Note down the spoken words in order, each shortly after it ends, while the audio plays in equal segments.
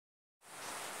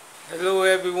Hello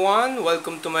everyone,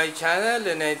 welcome to my channel,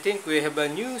 and I think we have a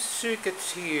new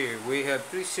circuits here. We have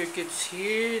three circuits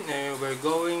here and we're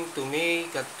going to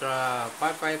make a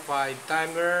 555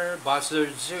 timer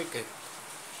buzzer circuit.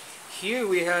 Here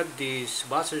we have this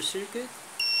buzzer circuit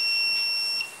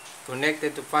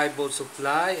connected to 5-volt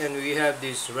supply, and we have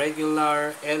this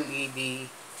regular LED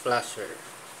flasher.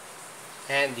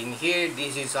 And in here,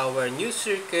 this is our new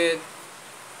circuit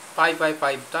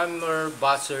 555 timer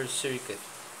buzzer circuit.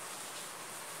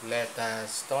 Let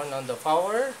us turn on the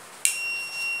power.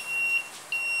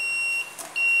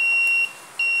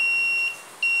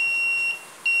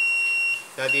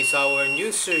 That is our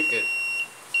new circuit.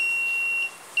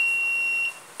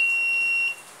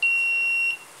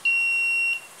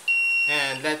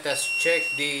 And let us check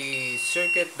the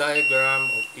circuit diagram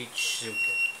of each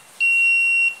circuit.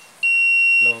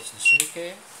 Close the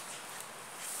circuit.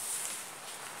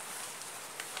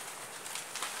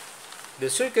 The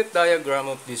circuit diagram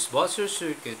of this buzzer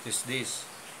circuit is this.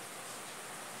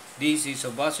 This is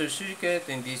a buzzer circuit,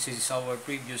 and this is our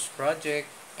previous project,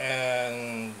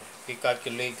 and we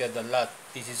calculated a lot.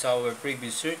 This is our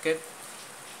previous circuit,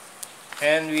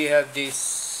 and we have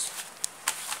this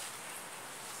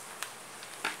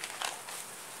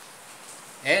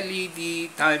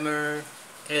LED timer,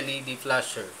 LED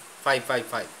flasher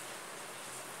 555.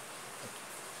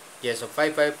 Yes, a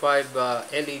 555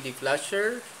 LED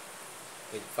flasher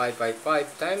with 555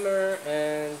 timer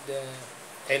and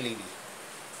LED,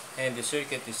 and the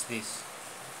circuit is this.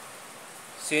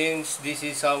 Since this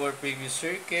is our previous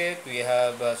circuit, we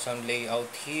have some layout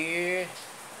here,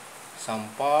 some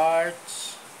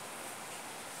parts,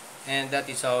 and that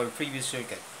is our previous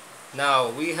circuit. Now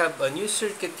we have a new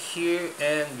circuit here,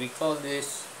 and we call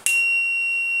this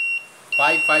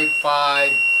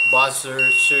 555 buzzer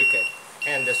circuit,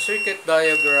 and the circuit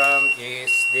diagram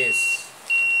is this.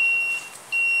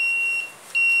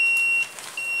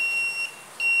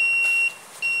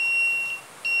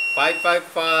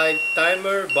 "555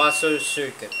 timer buzzer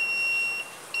circuit."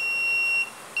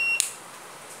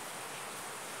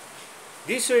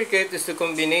 This circuit is the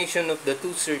combination of the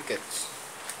two circuits,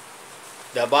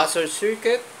 the buzzer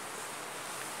circuit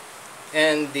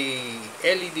and the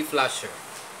LED flasher.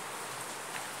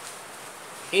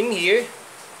 In here,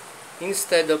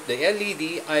 instead of the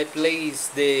LED, I place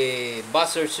the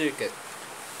buzzer circuit.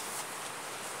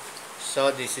 So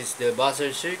this is the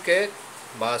buzzer circuit,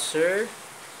 buzzer,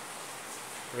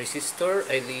 resistor,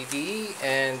 LED,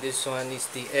 and this one is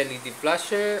the LED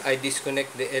flasher. I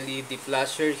disconnect the LED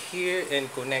flasher here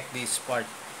and connect this part,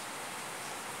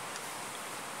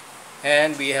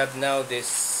 and we have now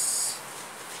this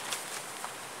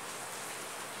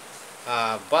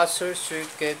buzzer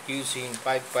circuit using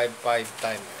 555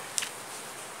 timer.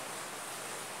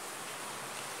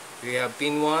 We have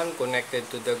pin 1 connected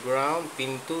to the ground,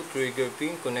 pin 2 trigger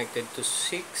pin connected to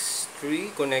 6,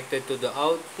 3 connected to the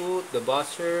output, the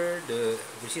buzzer, the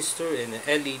resistor, and the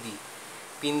LED.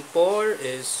 Pin 4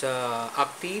 is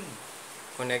active,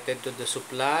 connected to the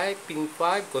supply. Pin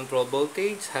 5 control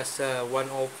voltage, has a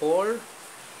 104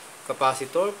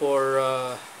 capacitor for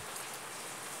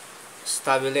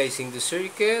stabilizing the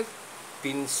circuit.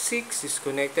 Pin 6 is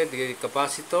connected to the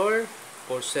capacitor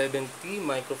for 70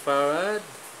 microfarad.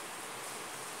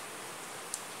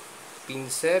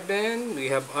 Pin 7, we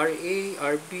have RA,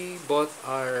 RB, both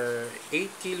are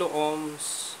 8 kilo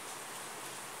ohms,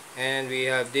 and we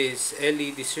have this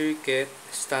LED circuit,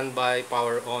 standby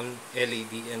power on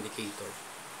LED indicator.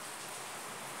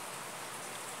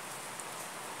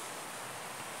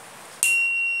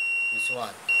 This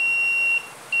one,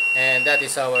 and that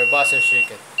is our buzzer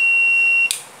circuit.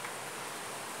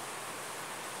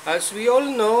 As we all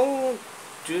know,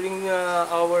 during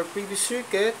our previous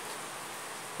circuit,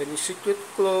 when you circuit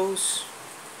close,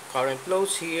 current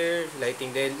flows here,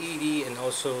 lighting the LED, and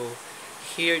also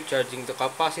here charging the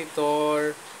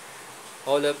capacitor,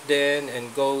 all of them,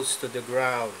 and goes to the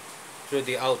ground through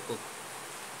the output.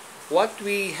 What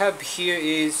we have here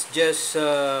is just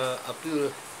an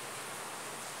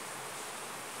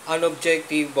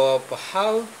objective of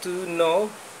how to know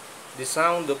the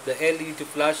sound of the LED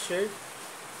flasher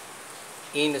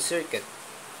in a circuit.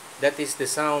 That is the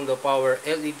sound of our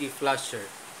LED flasher.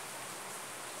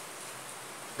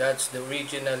 That's the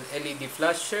original LED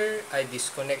flasher. I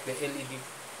disconnect the LED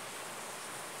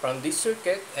from this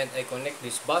circuit, and I connect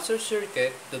this buzzer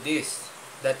circuit to this.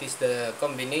 That is the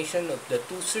combination of the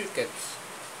two circuits.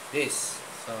 This.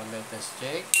 So let us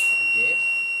check again.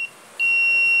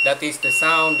 That is the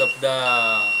sound of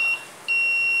the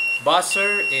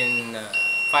buzzer in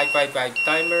 555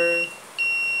 timer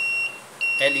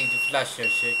LED flasher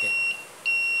circuit.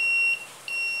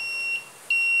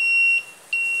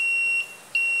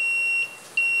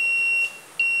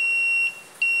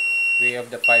 we have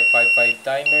the 555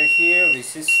 timer here,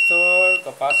 resistor,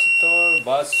 capacitor,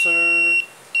 buzzer,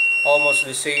 almost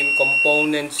the same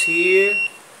components here.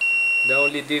 The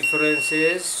only difference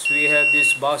is we have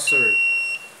this buzzer.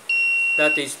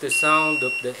 That is the sound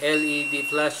of the LED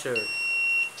flasher,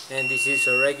 and this is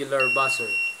a regular buzzer.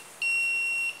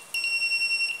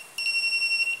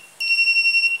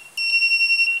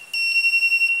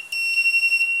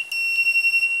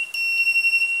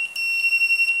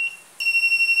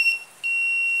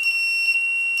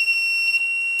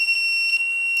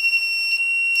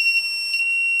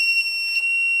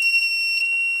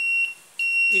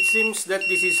 It seems that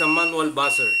this is a manual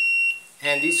buzzer,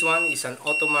 and this one is an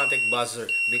automatic buzzer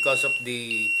because of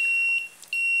the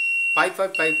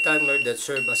 555 timer that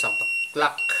serves as a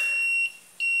clock,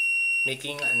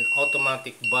 making an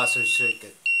automatic buzzer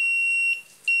circuit.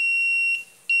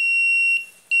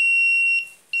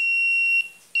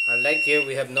 Unlike here,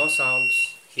 we have no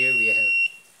sounds. Here we have.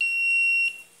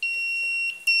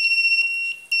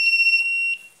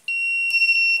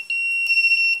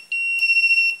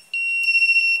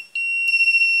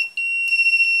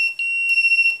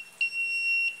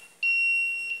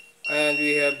 And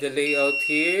we have the layout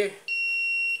here.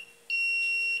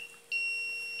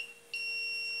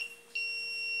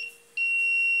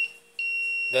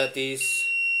 That is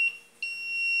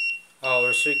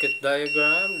our circuit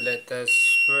diagram. Let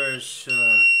us first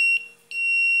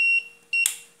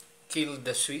kill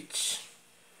the switch.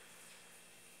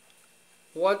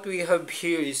 What we have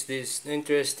here is this. The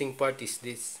interesting part is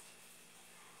this.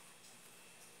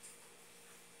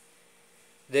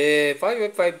 The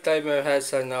 555 timer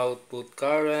has an output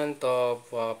current of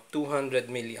 200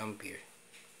 milliampere.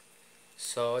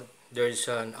 So there's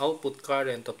an output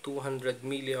current of 200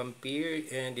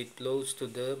 milliampere, and it flows to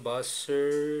the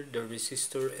buzzer, the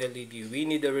resistor LED. We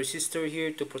need a resistor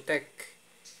here to protect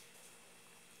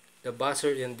the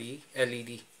buzzer and the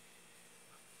LED.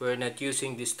 We're not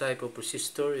using this type of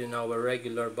resistor in our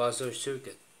regular buzzer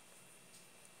circuit.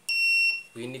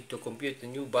 We need to compute a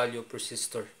new value of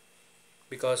resistor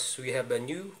because we have a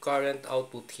new current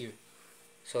output here.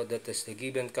 So that is the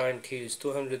given current here is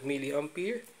 200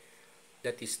 milliampere.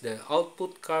 That is the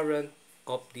output current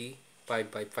of the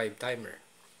 555 timer.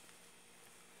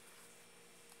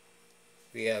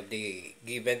 We have the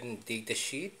given data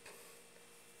sheet.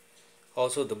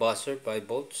 Also the buzzer 5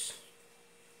 volts.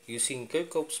 Using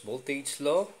Kirchhoff's voltage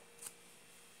law.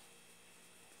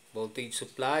 Voltage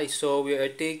supply. So we are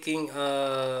taking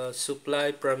a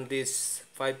supply from this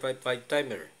 555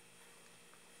 timer.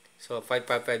 So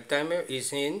 555 timer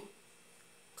is in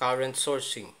current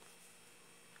sourcing.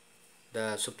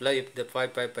 The supply of the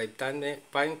 555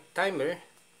 timer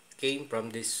came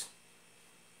from this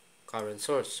current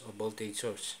source or voltage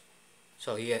source.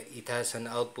 So here it has an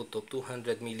output of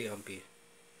 200 milliampere.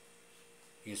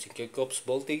 Using Kirchhoff's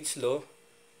voltage law,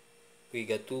 we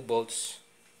get 2 volts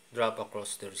drop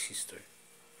across the resistor.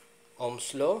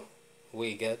 Ohm's law,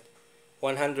 we get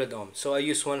 100 ohms. So I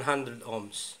use 100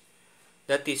 ohms.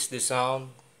 That is the sound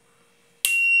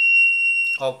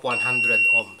of 100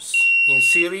 ohms in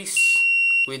series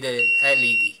with an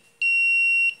LED.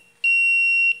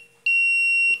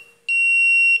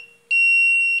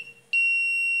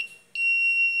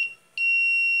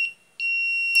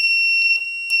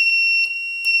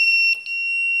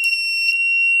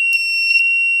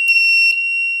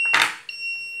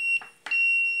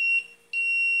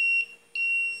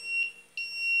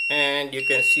 And you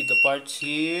can see the parts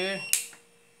here.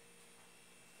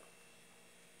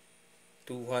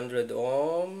 200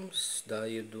 ohms,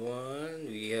 diode 1,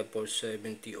 we have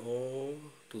 470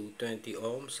 ohm, 220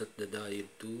 ohms at the diode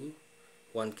 2,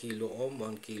 1 kilo ohm,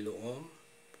 1 kilo ohm,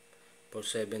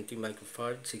 470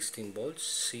 microfarad, 16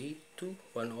 volts, C2,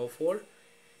 104,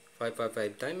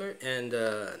 555 timer, and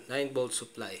 9 volt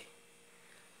supply.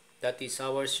 That is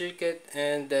our circuit,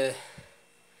 and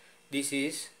this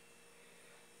is,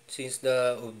 since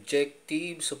the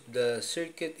objectives of the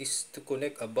circuit is to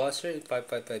connect a buzzer in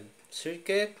 555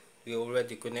 circuit, we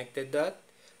already connected that,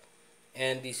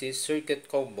 and this is circuit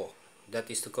combo. That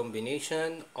is the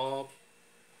combination of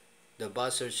the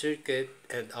buzzer circuit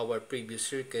and our previous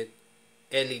circuit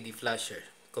LED flasher.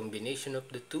 Combination of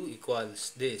the two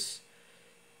equals this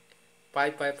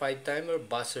 555 timer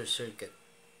buzzer circuit.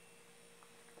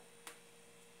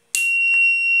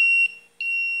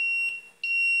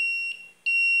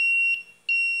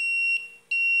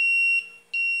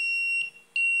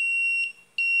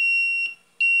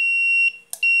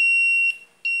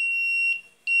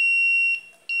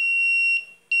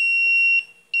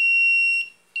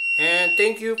 And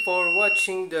thank you for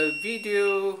watching the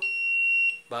video.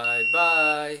 Bye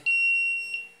bye.